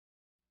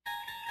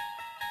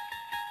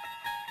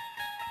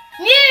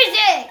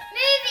Music,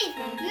 movies,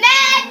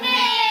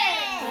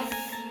 madness!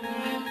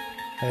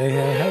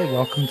 Hey,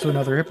 welcome to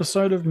another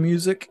episode of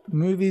Music,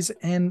 Movies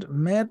and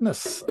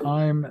Madness.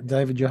 I'm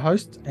David, your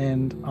host,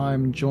 and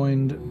I'm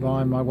joined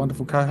by my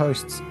wonderful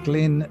co-hosts,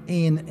 Glenn,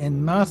 Ian,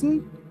 and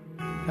Martin.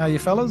 How are you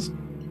fellas?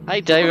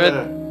 Hey, David.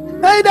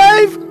 Hey,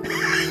 Dave!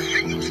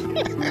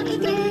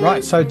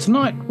 Right, so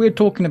tonight we're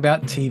talking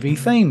about TV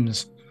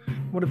themes.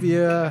 What have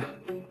you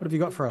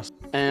got for us?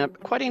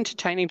 Quite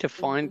entertaining to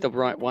find the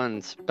right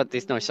ones, but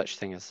there's no such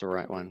thing as the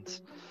right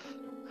ones.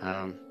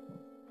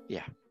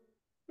 Yeah,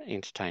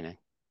 entertaining.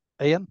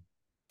 Ian?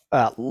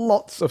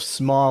 Lots of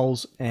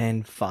smiles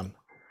and fun.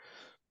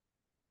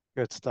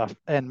 Good stuff.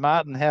 And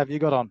Martin, how have you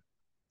got on?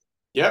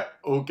 Yep,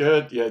 all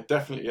good. Yeah,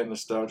 definitely a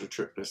nostalgia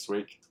trip this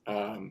week.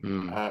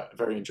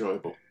 Very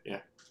enjoyable.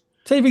 Yeah.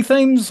 TV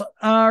themes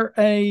are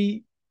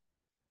a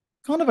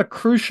kind of a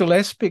crucial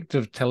aspect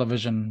of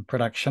television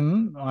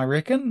production, I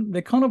reckon.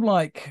 They're kind of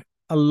like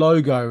a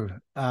logo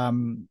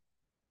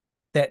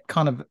that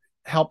kind of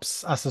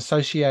helps us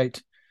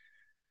associate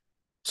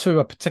to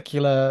a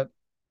particular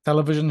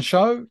television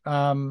show.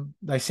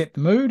 They set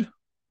the mood.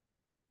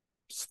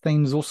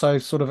 Themes also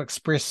sort of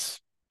express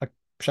a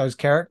show's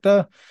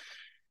character,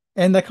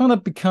 and they kind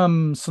of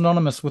become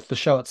synonymous with the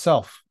show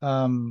itself,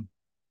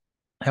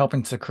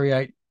 helping to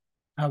create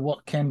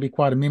what can be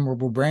quite a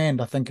memorable brand.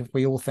 I think if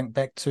we all think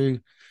back to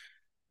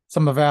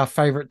some of our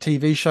favorite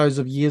TV shows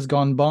of years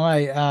gone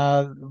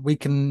by, we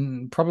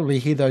can probably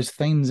hear those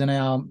themes in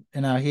our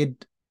head.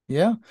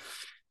 Yeah.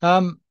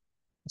 So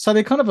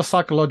they're kind of a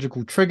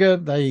psychological trigger.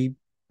 They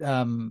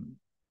often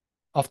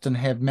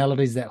have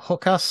melodies that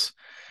hook us,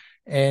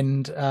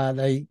 and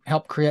they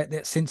help create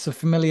that sense of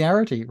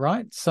familiarity,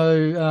 right?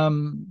 So,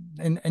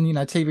 and you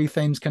know, TV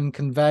themes can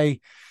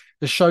convey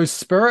the show's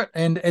spirit,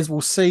 and as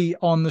we'll see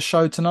on the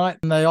show tonight,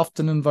 they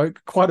often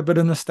invoke quite a bit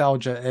of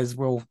nostalgia, as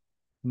we'll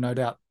no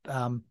doubt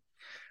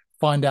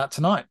find out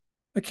tonight.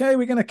 Okay,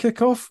 we're going to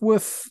kick off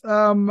with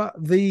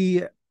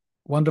the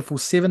wonderful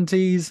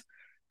 70's.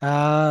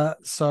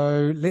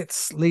 So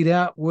let's lead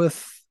out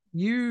with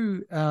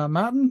you,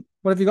 Martin.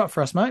 What have you got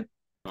for us, mate?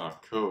 Oh,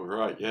 cool.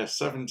 Right. Yeah,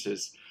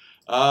 70s.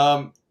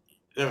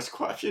 There was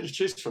quite a few to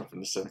choose from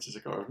the 70s,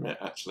 I got to admit,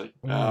 actually.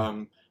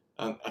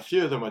 And a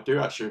few of them I do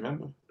actually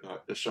remember,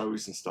 like the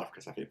shows and stuff,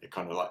 because I think they're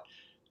kind of like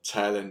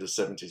tail end of the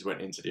 70s,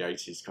 went into the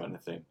 80s kind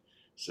of thing.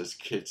 So as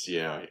kids,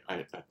 yeah,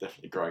 I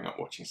definitely growing up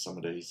watching some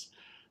of these.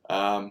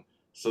 So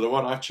the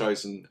one I've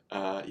chosen,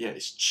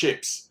 is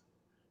C.H.I.P.S.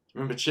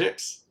 Remember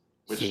C.H.I.P.S?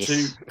 With the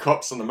two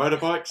cops on the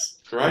motorbikes,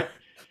 right?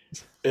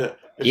 Yes,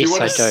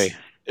 I do.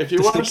 If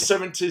you want a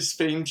 70s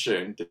theme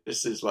tune,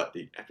 this is like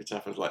the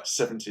epitaph of like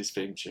 70s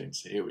theme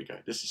tunes. So here we go.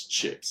 This is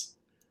C.H.I.P.S.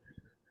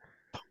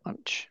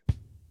 Punch.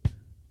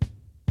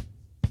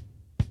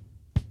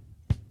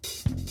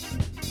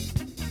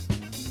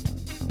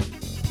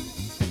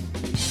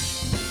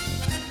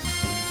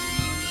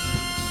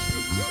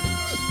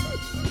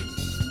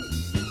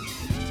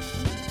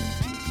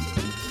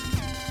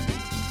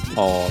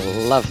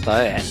 Oh, love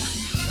that.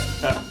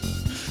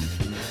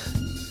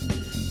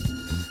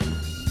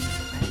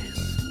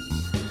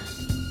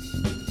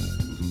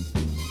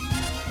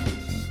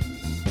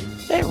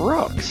 That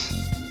rocks.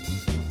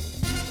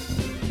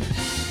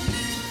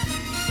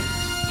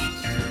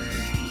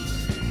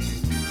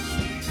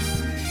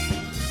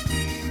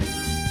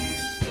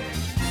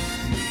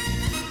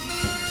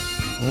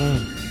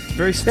 It's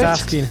very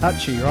Starsky and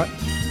Hutchie, right?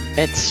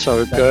 It's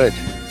so good.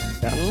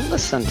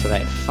 Listen to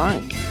that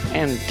funk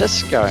and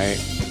disco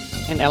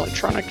and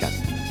electronica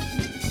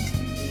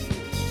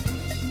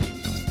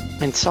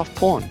and soft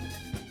porn.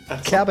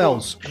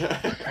 Cowbells.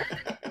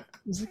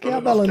 There's a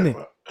cowbell in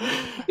there.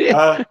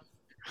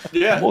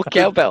 Yeah. More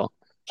cowbell.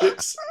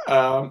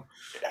 C.H.I.P.S.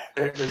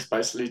 It was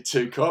basically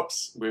two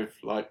cops with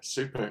like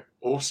super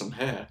awesome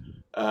hair.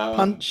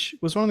 Punch.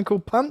 Was one of them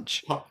called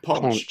Punch?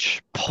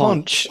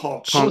 Punch.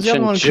 What was the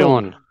other one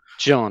John.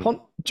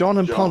 John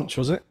and Punch,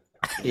 was it?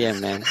 Yeah,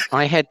 man.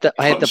 I had the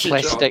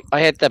plastic. I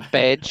had the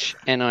badge,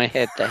 and I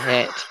had the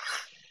hat,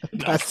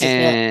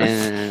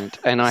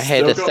 and I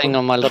had a thing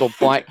on my little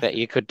bike that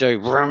you could do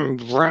rum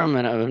rum,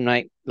 and it would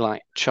make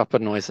like chopper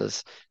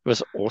noises. It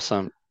was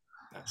awesome.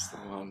 That's the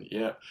one.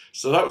 Yeah.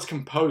 So that was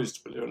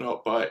composed, believe it or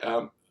not, by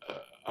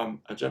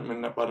a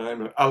gentleman by the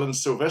name of Alan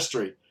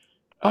Silvestri.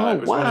 Oh,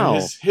 it was wow.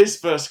 one of his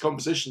first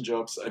composition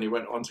jobs, and he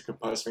went on to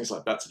compose things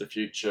like Back to the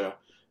Future,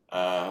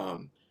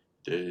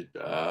 did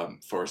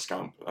Forrest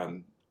Gump,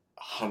 and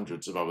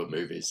hundreds of other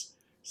movies.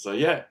 So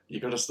yeah, you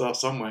got to start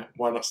somewhere.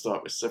 Why not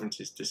start with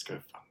 70s disco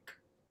funk?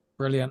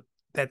 Brilliant.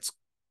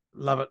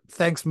 Love it.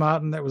 Thanks,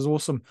 Martin. That was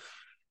awesome.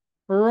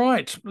 All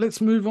right,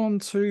 let's move on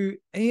to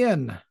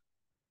Ian.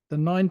 The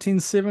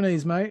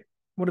 1970s, mate.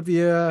 What have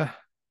you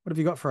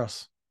got for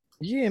us?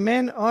 Yeah,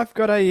 man. I've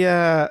got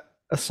a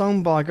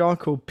song by a guy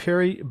called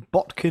Perry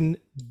Botkin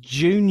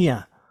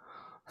Jr.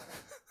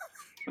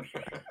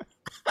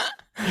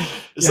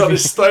 Is that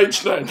his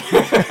stage name?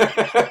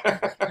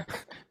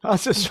 I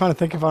was just trying to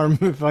think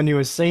if I knew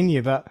a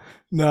senior, but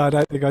no, I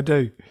don't think I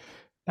do.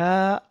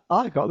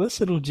 I got this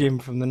little gem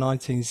from the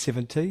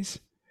 1970s.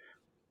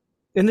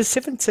 In the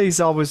 70s,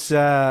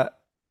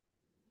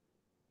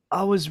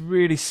 I was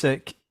really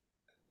sick.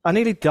 I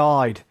nearly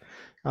died.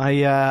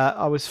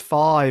 I was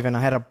 5 and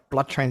I had a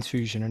blood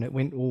transfusion and it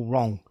went all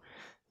wrong.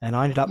 And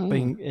I ended up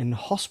being in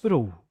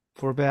hospital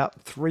for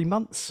about 3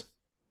 months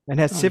and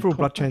had several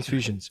blood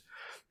transfusions.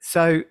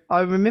 So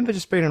I remember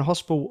just being in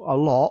hospital a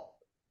lot,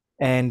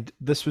 and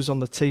this was on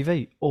the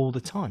TV all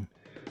the time.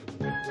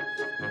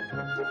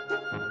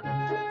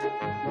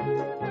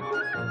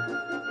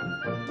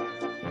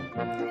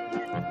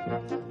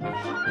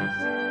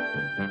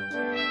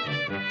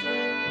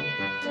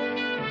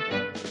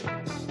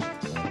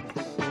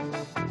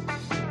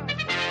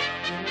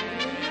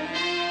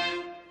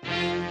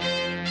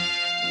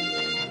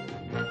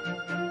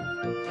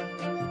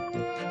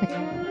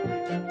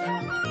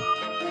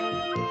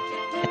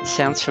 It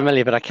sounds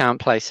familiar, but I can't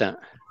place it.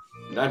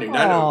 Nanu.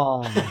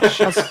 Oh,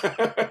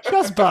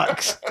 just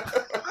bucks.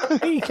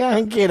 You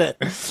can't get it.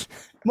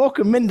 Mork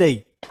and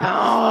Mindy.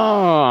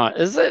 Oh,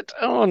 is it?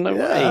 Oh, no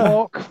Yeah. way.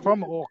 Mork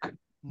from Ork.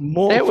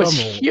 Mork That was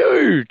from Mork.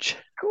 huge.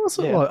 Of course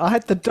it Yeah. was. I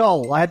had the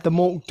doll. I had the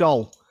Mork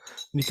doll.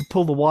 And you could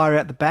pull the wire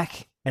out the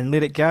back and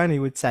let it go, and he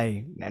would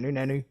say, Nanu,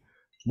 Nanu.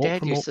 Mork Dad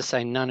from used Mork. to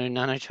say nanu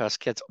nanu to us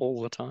kids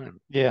all the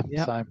time. Yeah,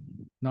 Yep. same.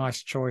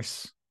 Nice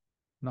choice.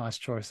 Nice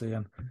choice,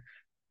 Ian.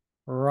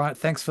 Right,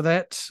 thanks for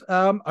that.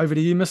 Over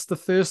to you, Mr.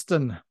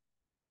 Thurston.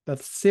 The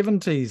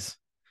 70s.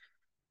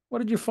 What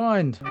did you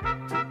find?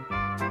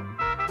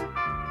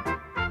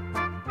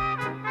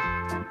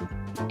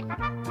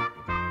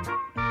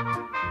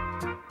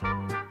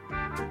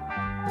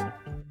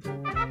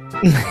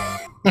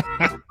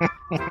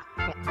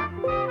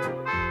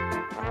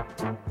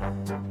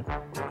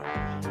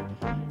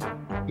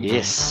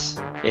 Yes,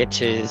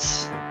 it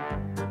is.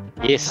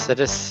 Yes, it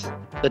is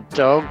the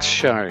Dogs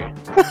Show.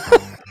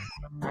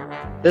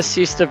 This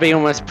used to be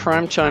almost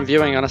primetime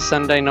viewing on a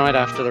Sunday night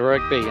after the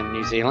rugby in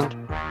New Zealand.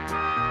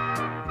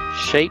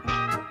 Sheep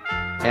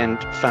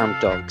and farm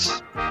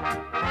dogs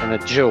and a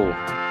duel.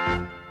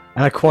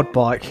 And a quad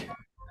bike.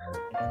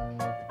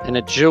 And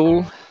a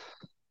duel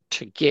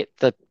to get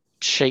the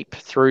sheep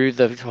through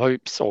the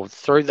hoops or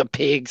through the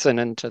pegs and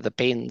into the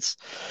pens.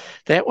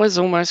 That was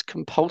almost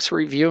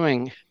compulsory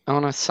viewing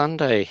on a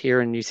Sunday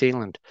here in New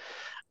Zealand.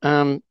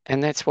 And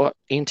that's what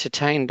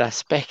entertained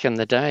us back in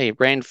the day.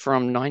 Ran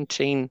from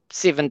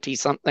 1970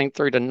 something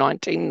through to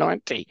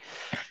 1990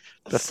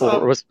 before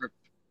it was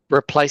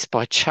replaced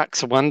by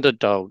Chuck's Wonder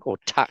Dog or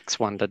Tuck's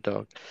Wonder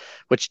Dog,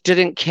 which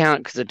didn't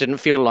count because it didn't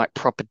feel like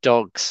proper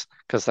dogs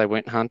because they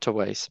weren't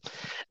hunterways.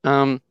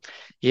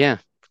 Yeah,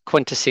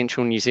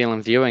 quintessential New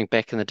Zealand viewing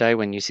back in the day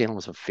when New Zealand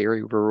was a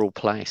very rural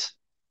place.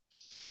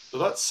 So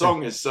that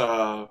song is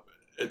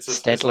it's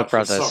Stadler actually a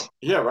Brothers. song.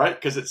 Yeah, right,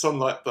 because it's on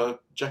like the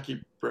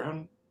Jackie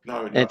Brown.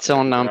 No, not It's Jackie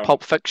on Brown.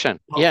 Pulp Fiction.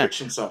 Pulp Yeah,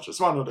 Fiction soundtrack.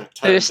 It's one of the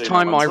first Tarantino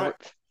time ones,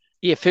 right?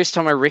 first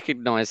time I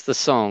recognized the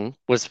song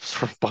was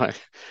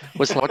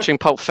watching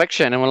Pulp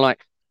Fiction, and we're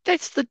like,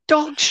 that's the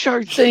Dog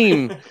Show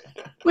theme.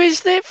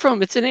 Where's that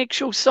from? It's an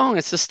actual song.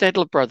 It's the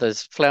Stadler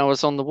Brothers,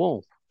 "Flowers on the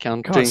Wall."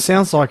 God, it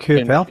sounds like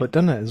Herb Alpert,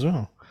 doesn't it, as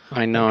well?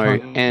 I know.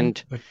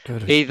 And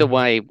either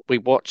way, we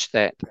watched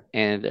that,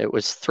 and it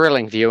was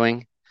thrilling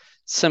viewing,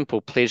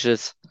 simple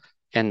pleasures,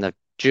 and the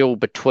duel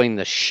between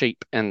the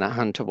sheep and the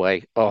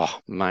hunterway. Oh,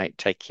 mate,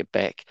 take you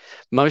back.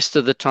 Most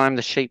of the time,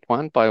 the sheep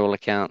won, by all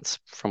accounts,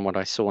 from what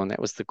I saw, and that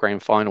was the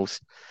grand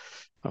finals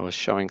I was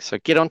showing. So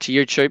get onto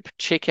YouTube,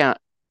 check out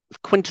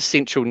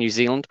quintessential New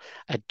Zealand,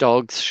 a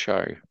Dogs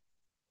Show.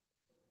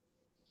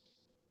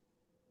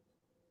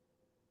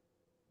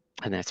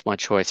 And that's my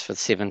choice for the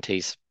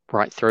 70s,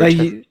 right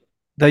through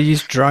They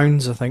use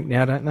drones, I think,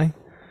 now, don't they?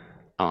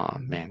 Oh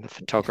man, the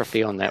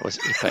photography on that was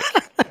epic.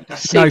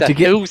 To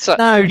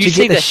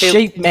get the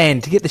sheep,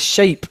 man, to get the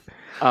sheep.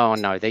 Oh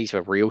no, these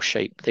were real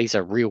sheep. These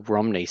are real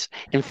Romneys.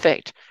 In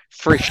fact,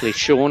 freshly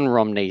shorn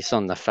Romneys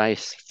on the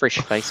face,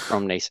 fresh-faced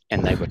Romneys,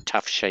 and they were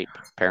tough sheep,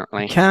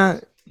 apparently.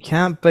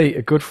 Can't beat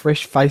a good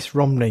fresh-faced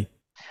Romney.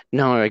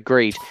 No,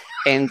 agreed.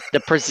 And the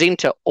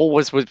presenter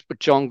always was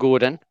John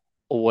Gordon,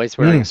 always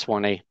wearing a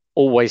swanee.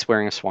 Always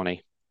wearing a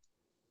swanee.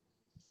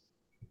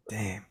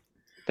 Damn.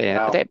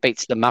 Yeah, wow. That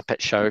beats the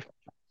Muppet Show.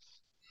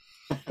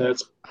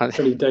 That's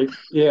pretty deep.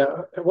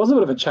 Yeah, it was a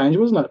bit of a change,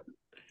 wasn't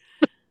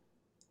it?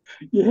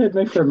 You had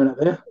me for a minute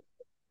there.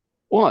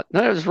 What?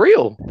 No, it was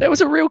real. That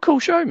was a real cool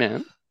show,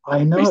 man.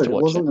 I know. It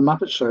wasn't the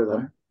Muppet Show,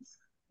 though.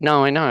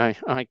 No, I know.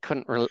 I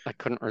couldn't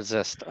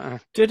resist.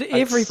 Did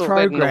every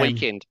program? The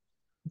weekend.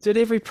 Did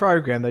every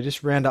program they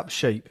just round up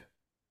sheep?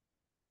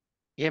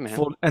 Yeah, man.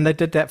 And they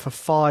did that for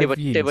 5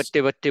 years.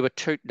 There were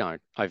two. No,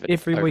 over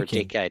a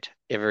decade.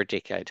 Over a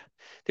decade.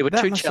 There were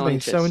two challenges. That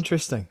must have been so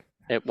interesting.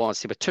 It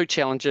was. There were two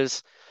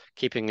challenges.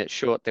 Keeping it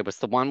short, there was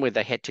the one where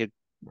they had to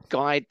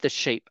guide the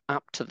sheep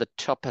up to the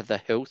top of the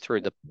hill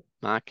through the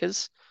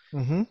markers.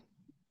 Mm-hmm.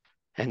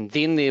 And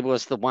then there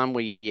was the one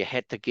where you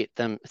had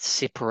to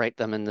separate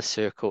them in the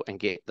circle and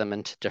get them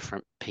into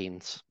different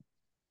pens.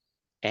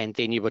 And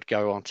then you would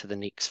go on to the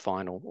next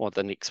final or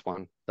the next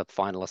one, the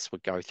finalists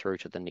would go through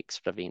to the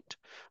next event,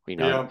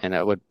 Yeah. and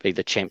it would be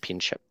the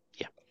championship.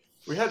 Yeah.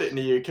 We had it in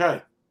the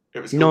UK. It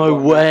was called No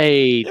One Man.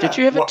 way. Yeah, Did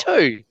you have it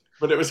too?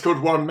 But it was called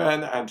One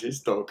Man and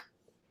His Dog.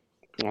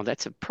 Oh,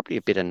 that's probably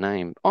a better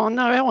name. Oh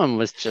no, our one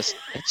was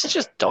it's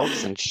just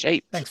dogs and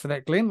sheep. Thanks for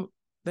that, Glenn.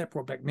 That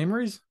brought back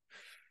memories.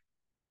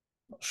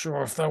 Not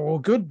sure if they were all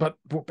good, but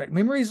brought back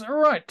memories. All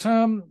right.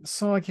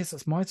 So I guess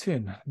it's my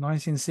turn.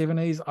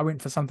 1970s. I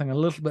went for something a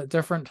little bit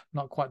different,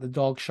 not quite the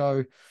dog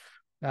show.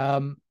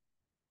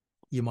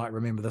 You might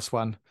remember this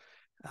one.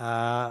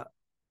 Quite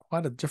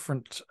a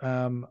different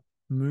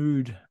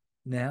mood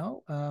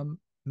now.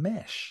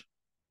 MASH.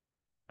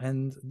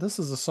 And this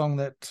is a song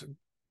that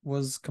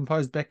was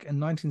composed back in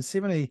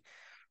 1970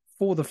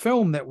 for the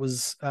film that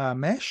was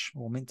MASH,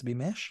 or meant to be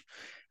MASH,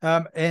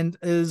 and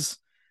is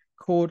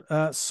called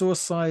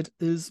Suicide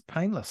is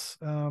Painless.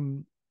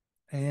 And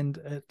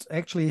it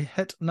actually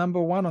hit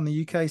 #1 on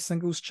the UK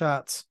singles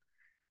charts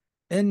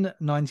in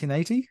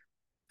 1980.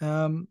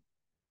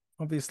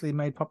 Obviously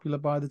made popular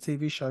by the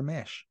TV show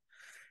MASH.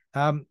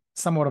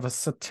 Somewhat of a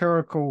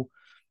satirical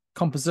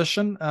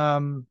composition,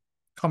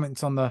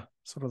 comments on the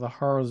sort of the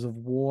horrors of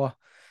war,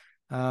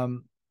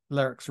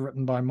 lyrics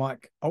written by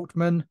Mike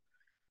Altman,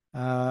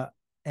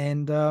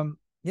 and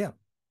yeah,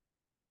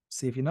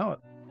 see if you know it.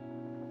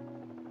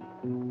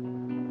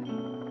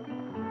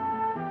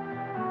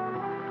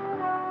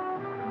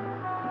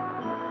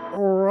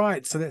 All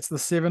right, so that's the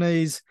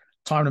 70s.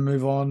 Time to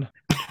move on.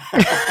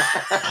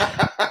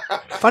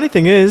 Funny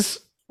thing is,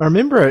 I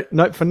remember it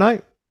note for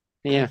note.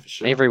 Yeah,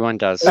 Sure. everyone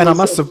does. And I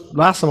must have,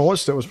 last time I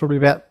watched it was probably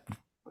about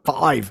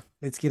 5.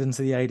 Let's get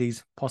into the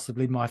 80s,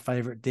 possibly my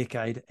favorite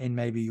decade, and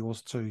maybe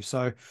yours too.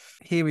 So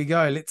here we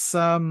go. Let's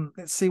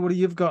see what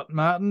you've got,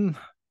 Martin.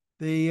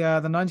 The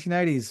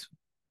 1980s.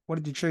 What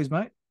did you choose,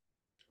 mate?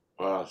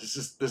 Wow, this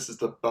is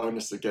the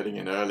bonus of getting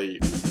in early.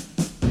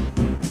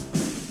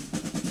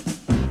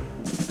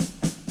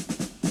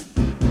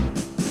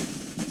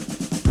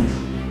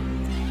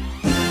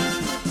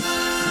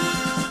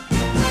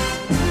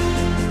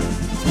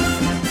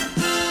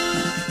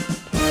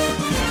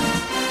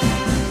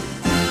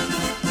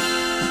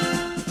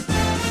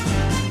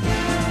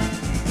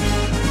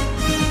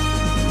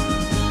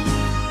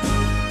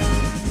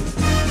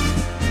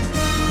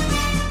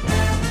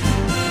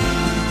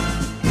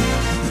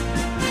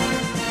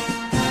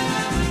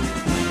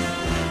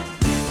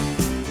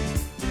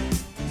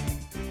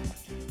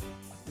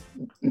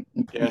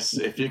 Yes,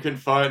 if you can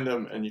find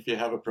them, and if you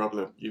have a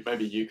problem,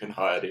 maybe you can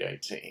hire the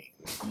 18.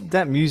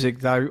 That music,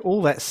 though,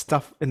 all that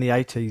stuff in the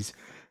 80s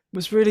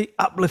was really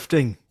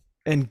uplifting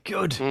and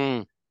good.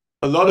 Mm.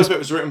 A lot of it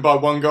was written by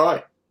one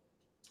guy.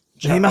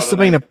 He must have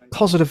been a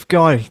positive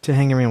guy to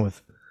hang around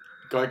with.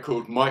 Guy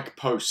called Mike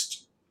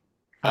Post.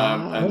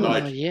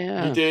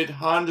 yeah. He did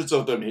hundreds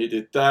of them. He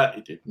did that.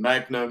 He did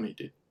Magnum. He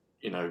did,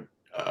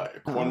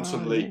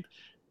 Quantum Leap,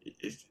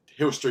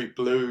 Hill Street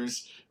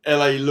Blues,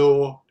 L.A.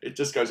 Law. It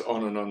just goes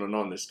on and on and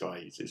on. This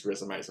guy, his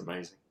resume is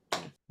amazing.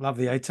 Love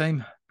the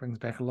A-Team. Brings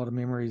back a lot of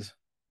memories,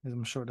 as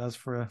I'm sure it does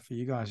for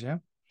you guys, yeah?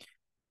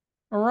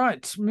 All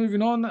right,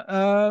 moving on.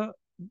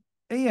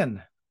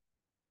 Ian,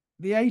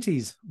 the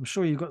 80s. I'm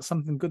sure you've got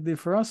something good there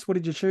for us. What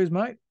did you choose,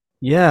 mate?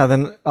 Yeah,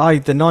 the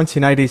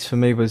 1980s for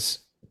me was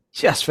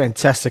just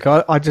fantastic.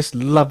 I just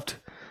loved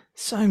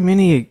so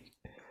many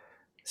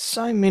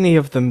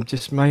of them.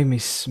 Just made me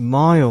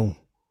smile.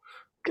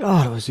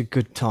 God, it was a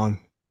good time.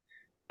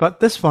 But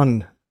this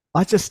one,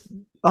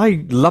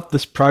 I loved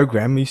this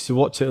program. I used to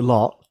watch it a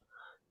lot,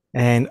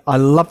 and I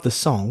love the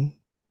song.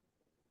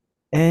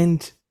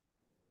 And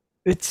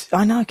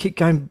I know I keep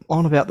going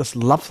on about this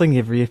love thing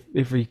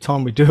every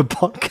time we do a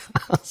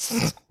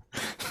podcast.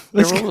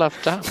 They're all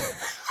loved up.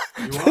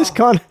 This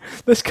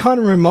kind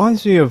of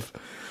reminds me of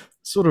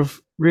sort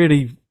of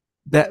really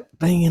that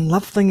being in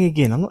love thing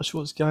again. I'm not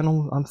sure what's going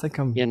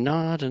on. You're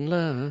not in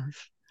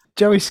love.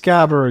 Joey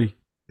Scarborough.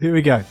 Here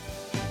we go.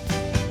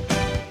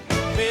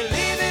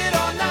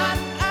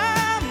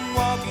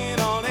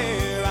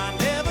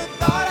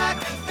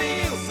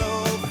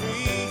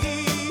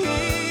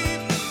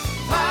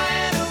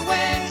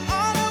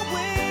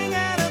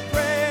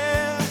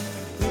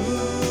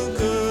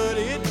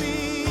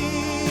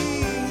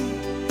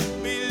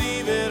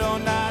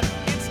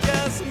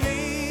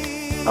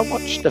 I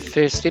watched the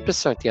first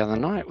episode the other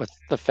night with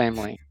the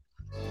family.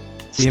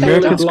 The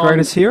American's up.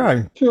 Greatest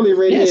Hero. Purely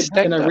redhead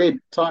stacked in a up. red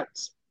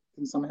tights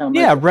can somehow make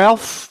Yeah, it.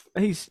 Ralph.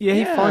 He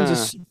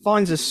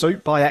finds a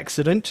suit by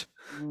accident,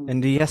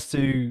 and he has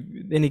to.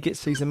 Then he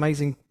gets these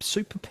amazing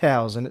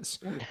superpowers, and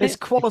it's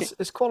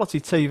quality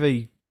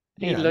TV.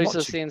 He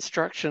loses the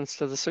instructions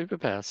to the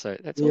superpower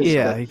suit. That's He all. is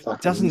Yeah, a bit he fucking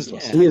doesn't-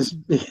 useless.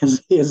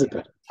 He is a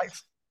bit.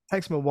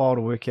 Takes him a while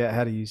to work out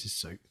how to use his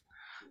suit.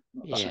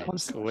 Yeah,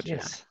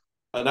 gorgeous.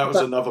 And that was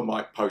another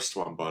Mike Post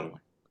one, by the way.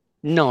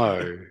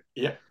 No.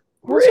 Yeah.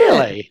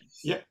 Really?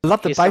 Yeah. I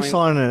love the Here's bass something-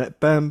 line in it.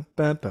 Bum,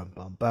 bum, bum,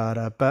 bum,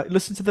 ba-da, ba.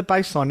 Listen to the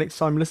bass line next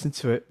time. Listen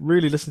to it.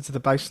 Really listen to the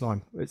bass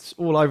line. It's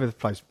all over the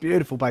place.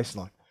 Beautiful bass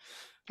line.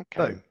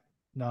 Okay. Boom.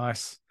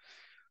 Nice.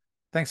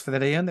 Thanks for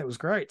that, Ian. That was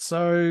great.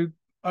 So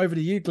over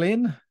to you,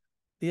 Glenn.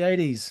 The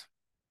 80s.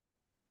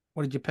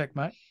 What did you pick,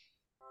 mate?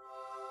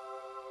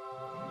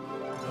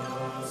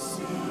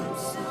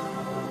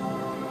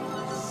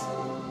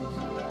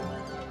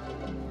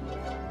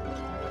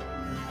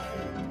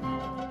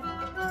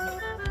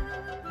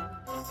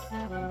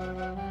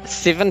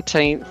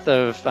 Seventeenth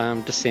of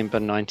December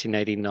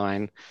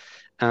 1989.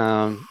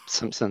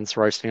 Simpsons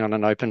roasting on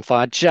an open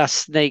fire just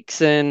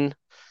sneaks in.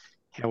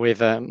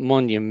 However,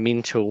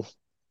 monumental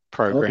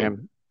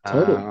program.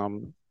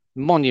 Totally.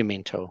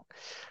 Monumental.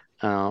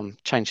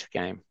 Changed the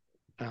game.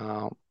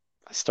 I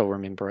still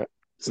remember it.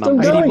 Still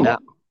Mum going. said,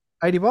 "No."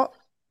 80 what?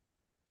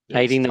 Yeah,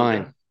 it's still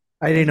 89. going.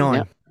 89.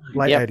 Yep.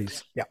 Late Yep.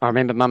 80s. Yeah. I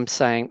remember Mum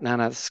saying, "No,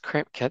 this is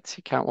crap, kids.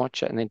 You can't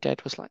watch it." And then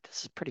Dad was like,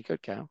 "This is pretty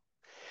good, girl."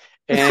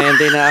 And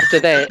then after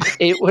that,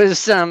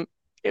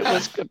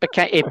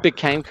 it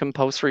became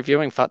compulsory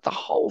viewing for the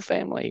whole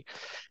family.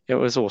 It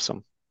was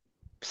awesome.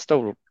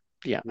 Still,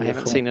 I haven't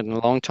Beautiful. seen it in a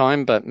long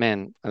time, but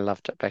man, I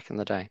loved it back in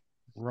the day.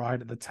 Right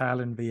at the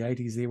tail end of the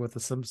 80s there with The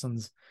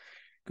Simpsons.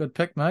 Good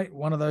pick, mate.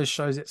 One of those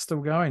shows that's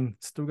still going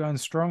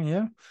strong,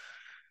 yeah?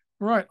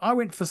 Right, I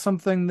went for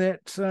something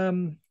that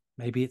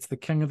maybe it's the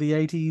king of the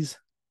 80s.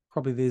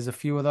 Probably there's a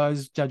few of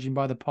those, judging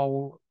by the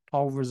poll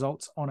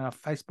results on our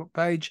Facebook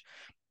page.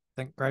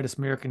 I think Greatest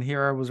American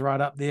Hero was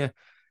right up there.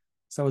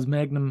 So was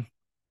Magnum,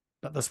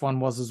 but this one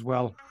was as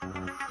well.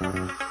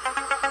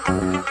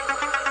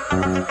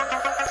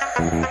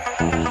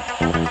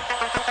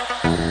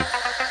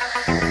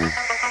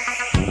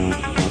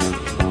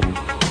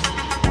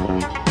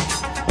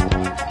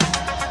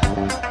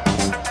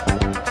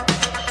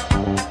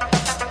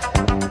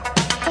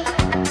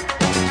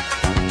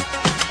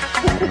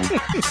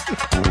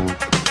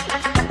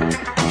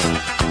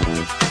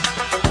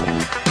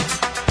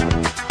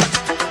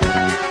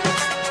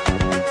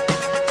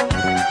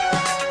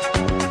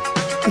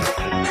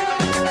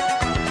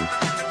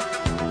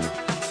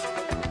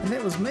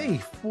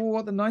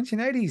 For the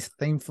 1980s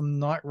theme from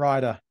Knight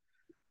Rider.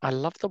 I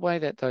love the way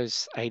that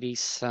those 80s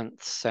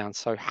synths sound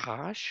so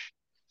harsh.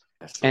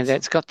 That's And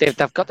awesome.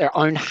 they've got their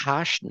own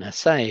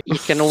harshness, eh? You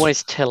can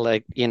always tell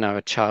a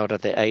child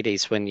of the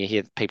 80s when you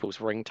hear people's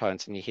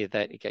ringtones and you hear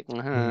that, you go,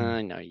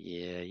 no,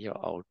 you're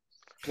old.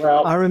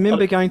 Well, I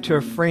remember going to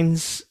a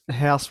friend's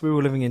house. We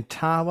were living in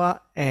Tawa,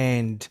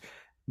 and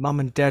Mum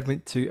and Dad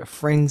went to a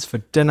friend's for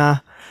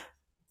dinner.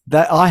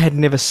 That I had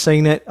never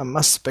seen it. I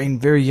must have been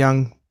very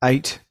young,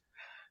 8.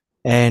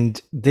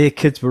 And their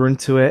kids were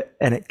into it,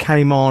 and it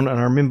came on, and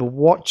I remember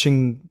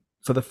watching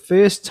for the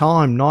first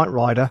time Knight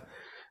Rider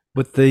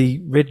with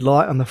the red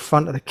light on the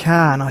front of the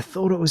car, and I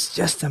thought it was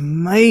just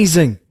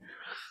amazing.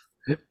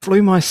 It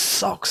blew my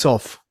socks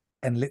off.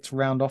 And let's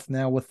round off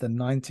now with the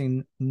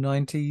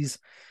 1990s.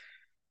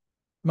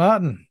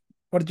 Martin,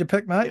 what did you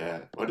pick, mate? Yeah,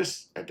 well,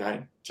 this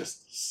again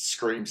just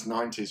screams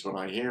 90s when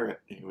I hear it.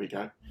 Here we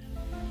go.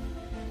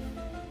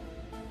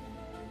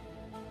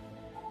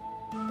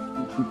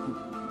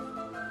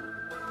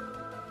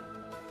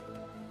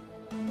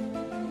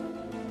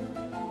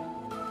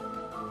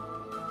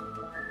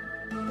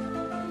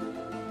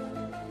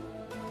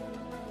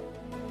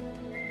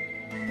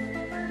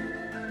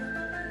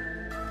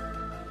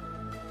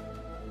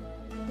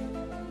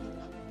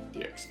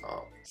 The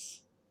X-Files.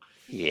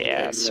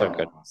 Yeah, it's so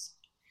good.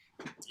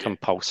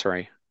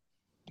 Compulsory.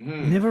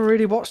 Never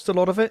really watched a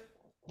lot of it.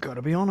 Got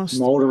to be honest.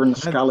 Mulder and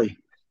Scully.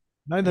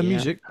 Know the Yeah.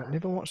 music, but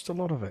never watched a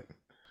lot of it.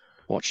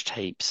 Watched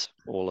heaps,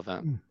 all of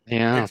it. Mm.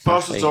 Yeah,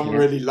 X-Files was on yeah.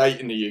 really late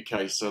in the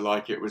UK, so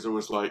like it was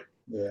always like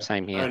Yeah.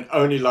 Same here. and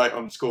only like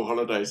on school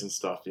holidays and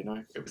stuff, you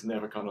know. It was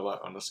never kind of like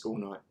on a school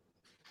night.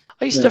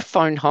 I used to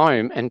phone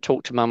home and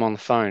talk to Mum on the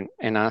phone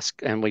and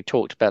ask, and we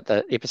talked about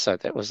the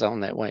episode that was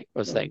on that week.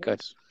 Was that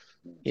good?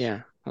 Yeah,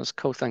 it was a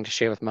cool thing to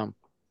share with Mum.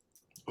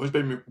 I was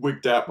being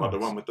wigged out by the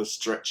one with the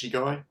stretchy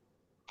guy.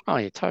 Oh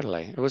yeah,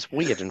 totally. It was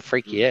weird and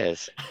freaky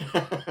as.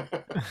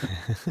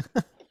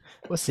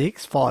 What's the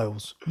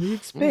X-Files? What do you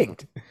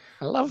expect?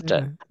 I loved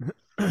it.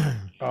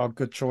 Oh,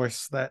 good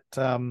choice. That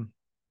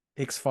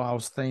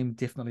X-Files theme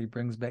definitely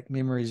brings back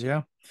memories,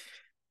 yeah?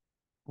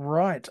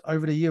 Right,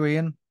 over to you,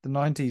 Ian. The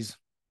 90s.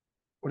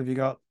 What have you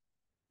got?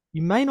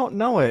 You may not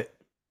know it,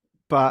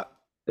 but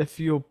if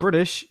you're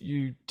British,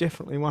 you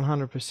definitely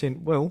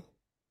 100% will.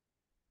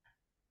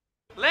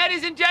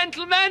 Ladies and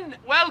gentlemen,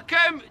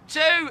 welcome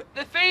to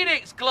the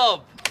Phoenix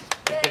Club.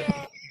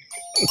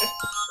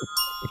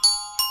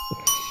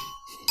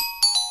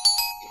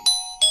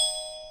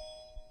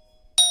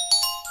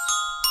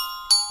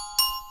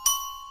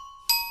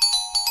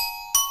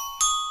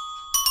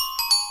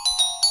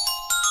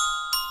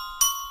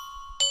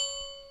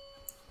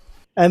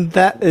 And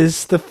that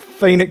is the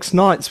Phoenix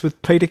Knights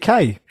with Peter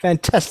Kay.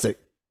 Fantastic.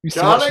 Used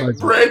to watch Garlic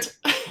those.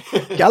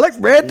 bread. Garlic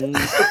bread?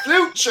 The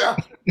future.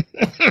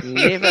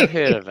 Never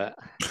heard of it.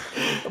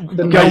 The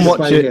Go and Mace watch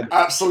Baker. it.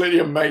 Absolutely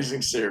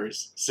amazing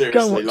series. Go and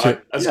Seriously, watch like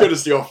it. as Yeah. good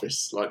as The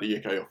Office, like the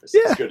UK Office.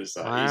 Yeah. As good as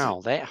that. Wow,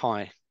 Easy. that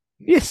high.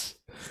 Yes.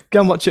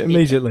 Go and watch it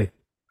immediately.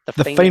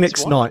 The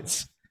Phoenix what?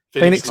 Knights.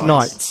 Phoenix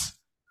Knights.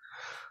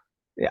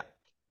 Yeah.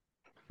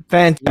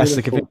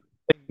 Fantastic. Beautiful.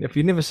 If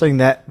you've never seen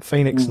that,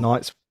 Phoenix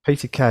Nights,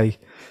 Peter Kay,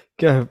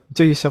 go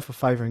do yourself a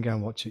favour and go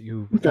and watch it.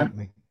 You'll thank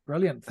me.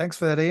 Brilliant. Thanks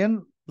for that,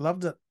 Ian.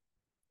 Loved it.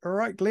 All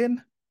right,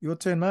 Glenn, your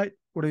turn, mate.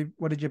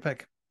 What did you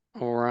pick?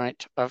 All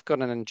right. I've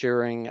got an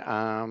enduring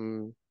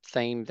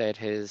theme that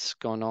has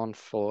gone on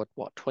for,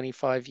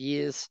 25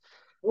 years?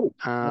 Oh,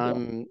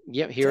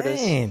 Yep, here it is.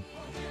 Damn.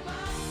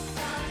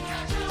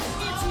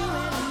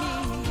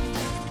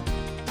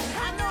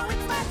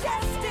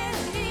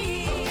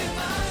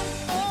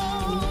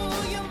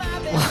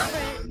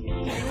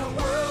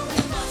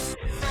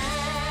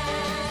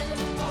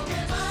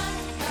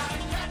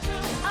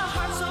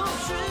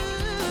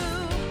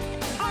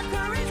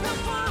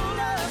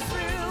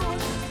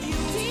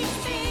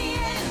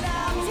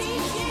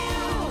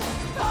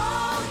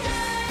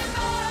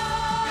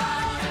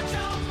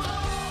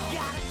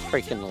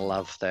 Freaking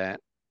love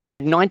that.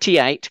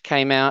 98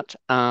 came out.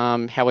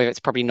 However, it's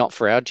probably not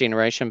for our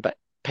generation, but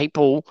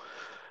people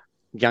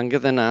younger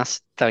than us,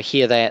 they'll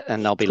hear that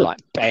and they'll be like,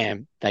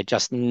 bam, they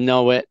just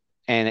know it.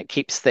 And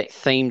that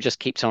theme just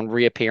keeps on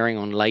reappearing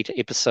on later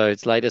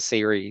episodes, later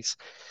series,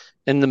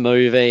 in the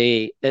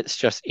movie. It's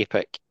just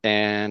epic,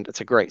 and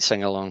it's a great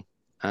sing-along.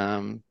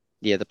 The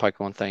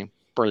Pokemon theme.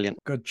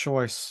 Brilliant. Good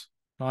choice.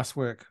 Nice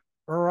work.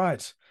 All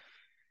right.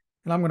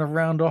 And I'm going to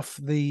round off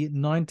the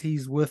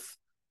 90s with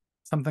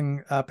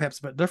something perhaps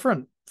a bit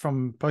different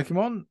from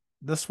Pokemon.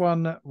 This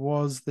one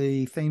was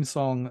the theme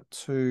song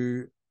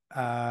to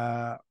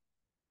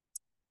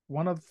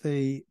one of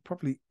the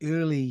probably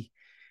early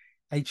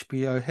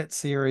HBO hit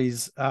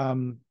series,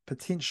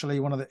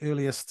 potentially one of the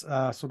earliest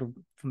sort of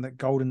from the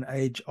golden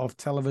age of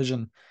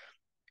television,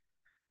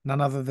 none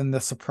other than The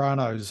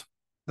Sopranos.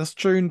 This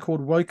tune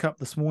called Woke Up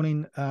This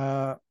Morning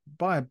by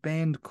a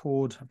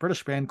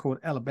British band called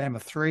Alabama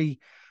 3,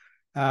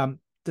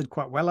 did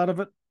quite well out of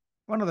it.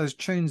 One of those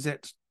tunes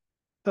that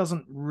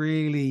doesn't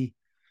really...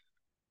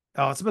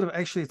 it's a bit of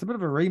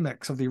a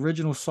remix of the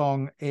original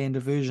song and a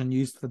version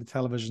used for the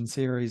television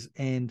series,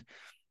 and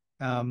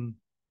comes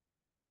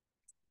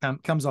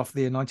off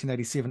their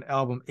 1987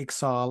 album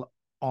Exile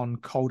on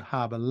Cold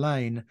Harbor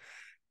Lane.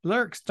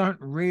 Lyrics don't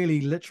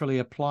really literally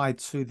apply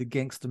to the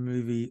gangster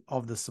movie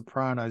of The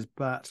Sopranos,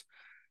 but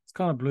it's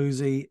kind of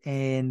bluesy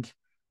and it's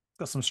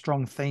got some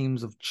strong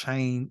themes of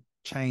change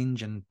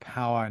and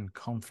power and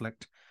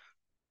conflict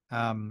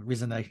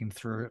resonating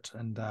through it,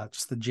 and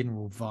just the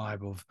general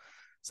vibe of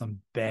some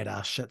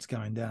badass shit's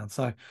going down.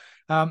 So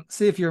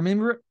see if you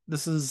remember it.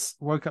 This is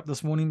Woke Up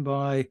This Morning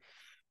by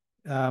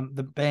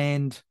the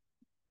band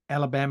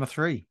Alabama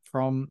 3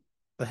 from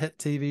the hit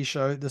TV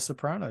show The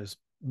Sopranos.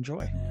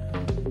 Enjoy.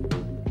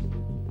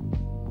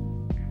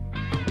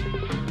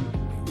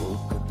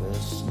 Woke up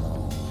this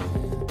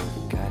morning,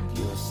 got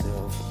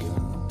yourself a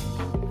gun.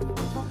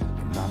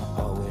 Your mama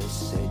always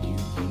said you'd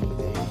be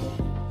the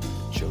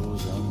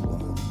chosen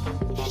one.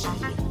 She said,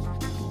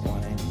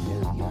 1 in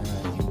a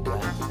million, you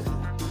got to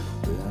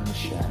burn the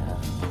shine.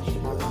 You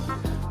were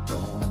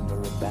born under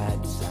a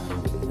bad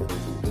sun with a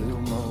blue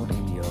moon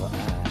in your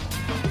eye.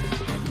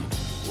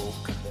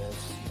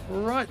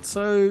 All right,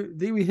 so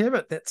there we have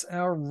it. That's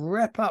our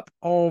wrap up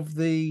of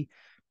the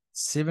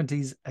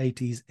 70s,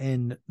 80s,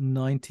 and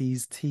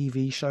 90s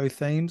TV show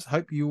themes.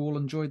 Hope you all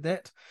enjoyed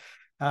that.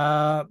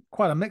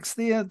 Quite a mix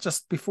there.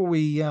 Just before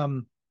we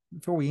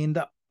end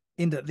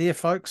it there,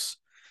 folks,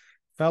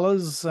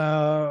 fellas, what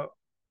are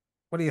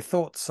your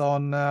thoughts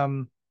on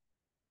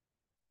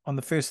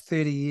the first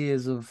 30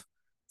 years of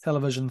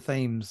television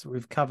themes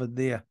we've covered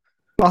there?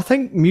 I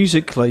think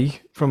musically,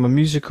 from a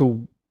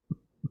musical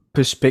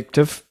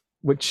perspective,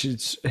 which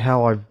is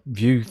how I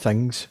view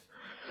things,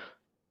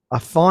 I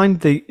find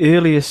the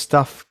earlier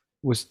stuff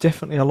was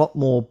definitely a lot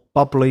more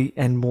bubbly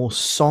and more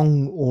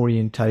song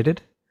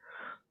orientated.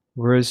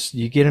 Whereas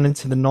you get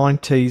into the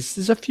 90s,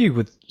 there's a few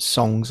with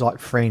songs like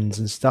Friends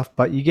and stuff,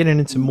 but you get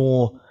into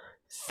more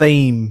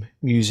theme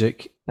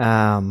music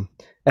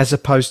as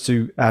opposed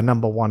to a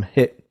number one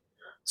hit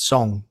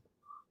song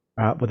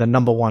with a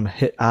number one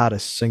hit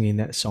artist singing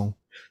that song.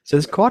 So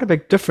there's quite a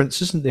big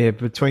difference, isn't there,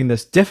 between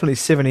this definitely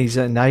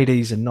 70s and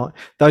 80s and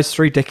those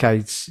 3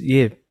 decades.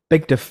 Yeah,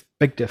 big diff.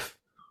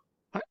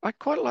 I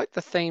quite like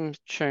the theme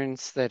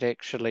tunes that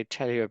actually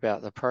tell you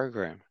about the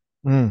program.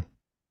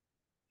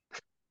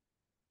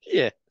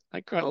 Yeah,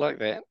 I quite like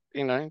that,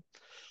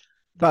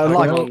 But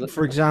like,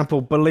 for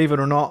example, Believe It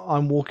or Not,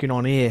 I'm Walking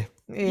on Air.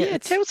 Yeah,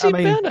 it tells you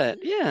about it,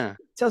 yeah.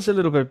 It tells you a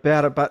little bit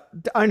about it, but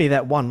only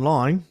that one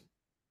line,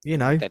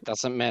 That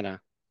doesn't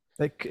matter.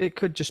 It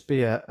could just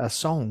be a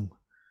song.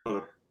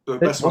 Well, the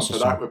best one for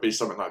that would be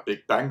something like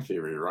Big Bang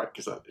Theory, right?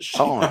 Because that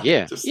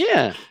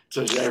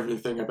tells you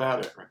everything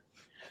about it, right?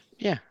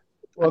 Yeah.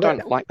 Well, I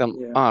don't like them.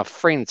 Yeah.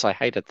 Friends, I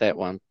hated that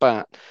one,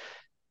 but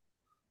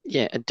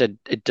yeah, it did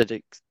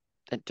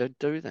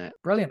do that.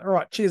 Brilliant. All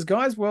right, cheers,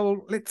 guys.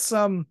 Well, let's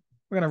we're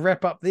going to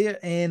wrap up there,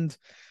 and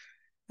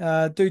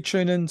do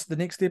tune in to the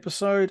next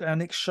episode. Our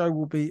next show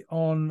will be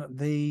on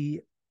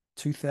the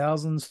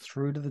 2000s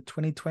through to the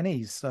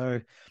 2020s.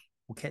 So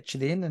we'll catch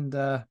you then, and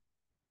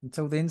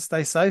until then,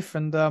 stay safe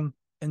and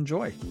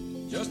enjoy.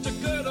 Just a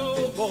good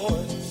old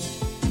boy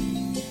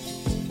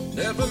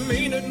never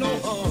meaning no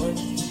harm.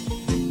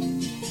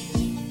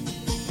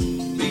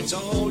 Beats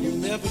all you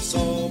never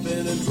saw,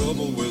 been in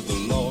trouble with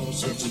the law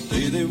since the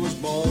day they was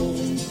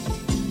born.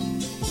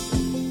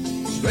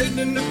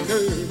 Straightening the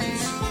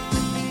curves,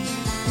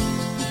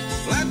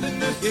 flattening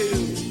the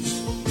hills.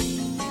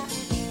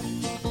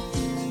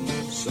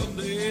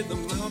 Someday the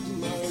mountain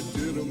might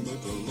get 'em,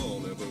 but the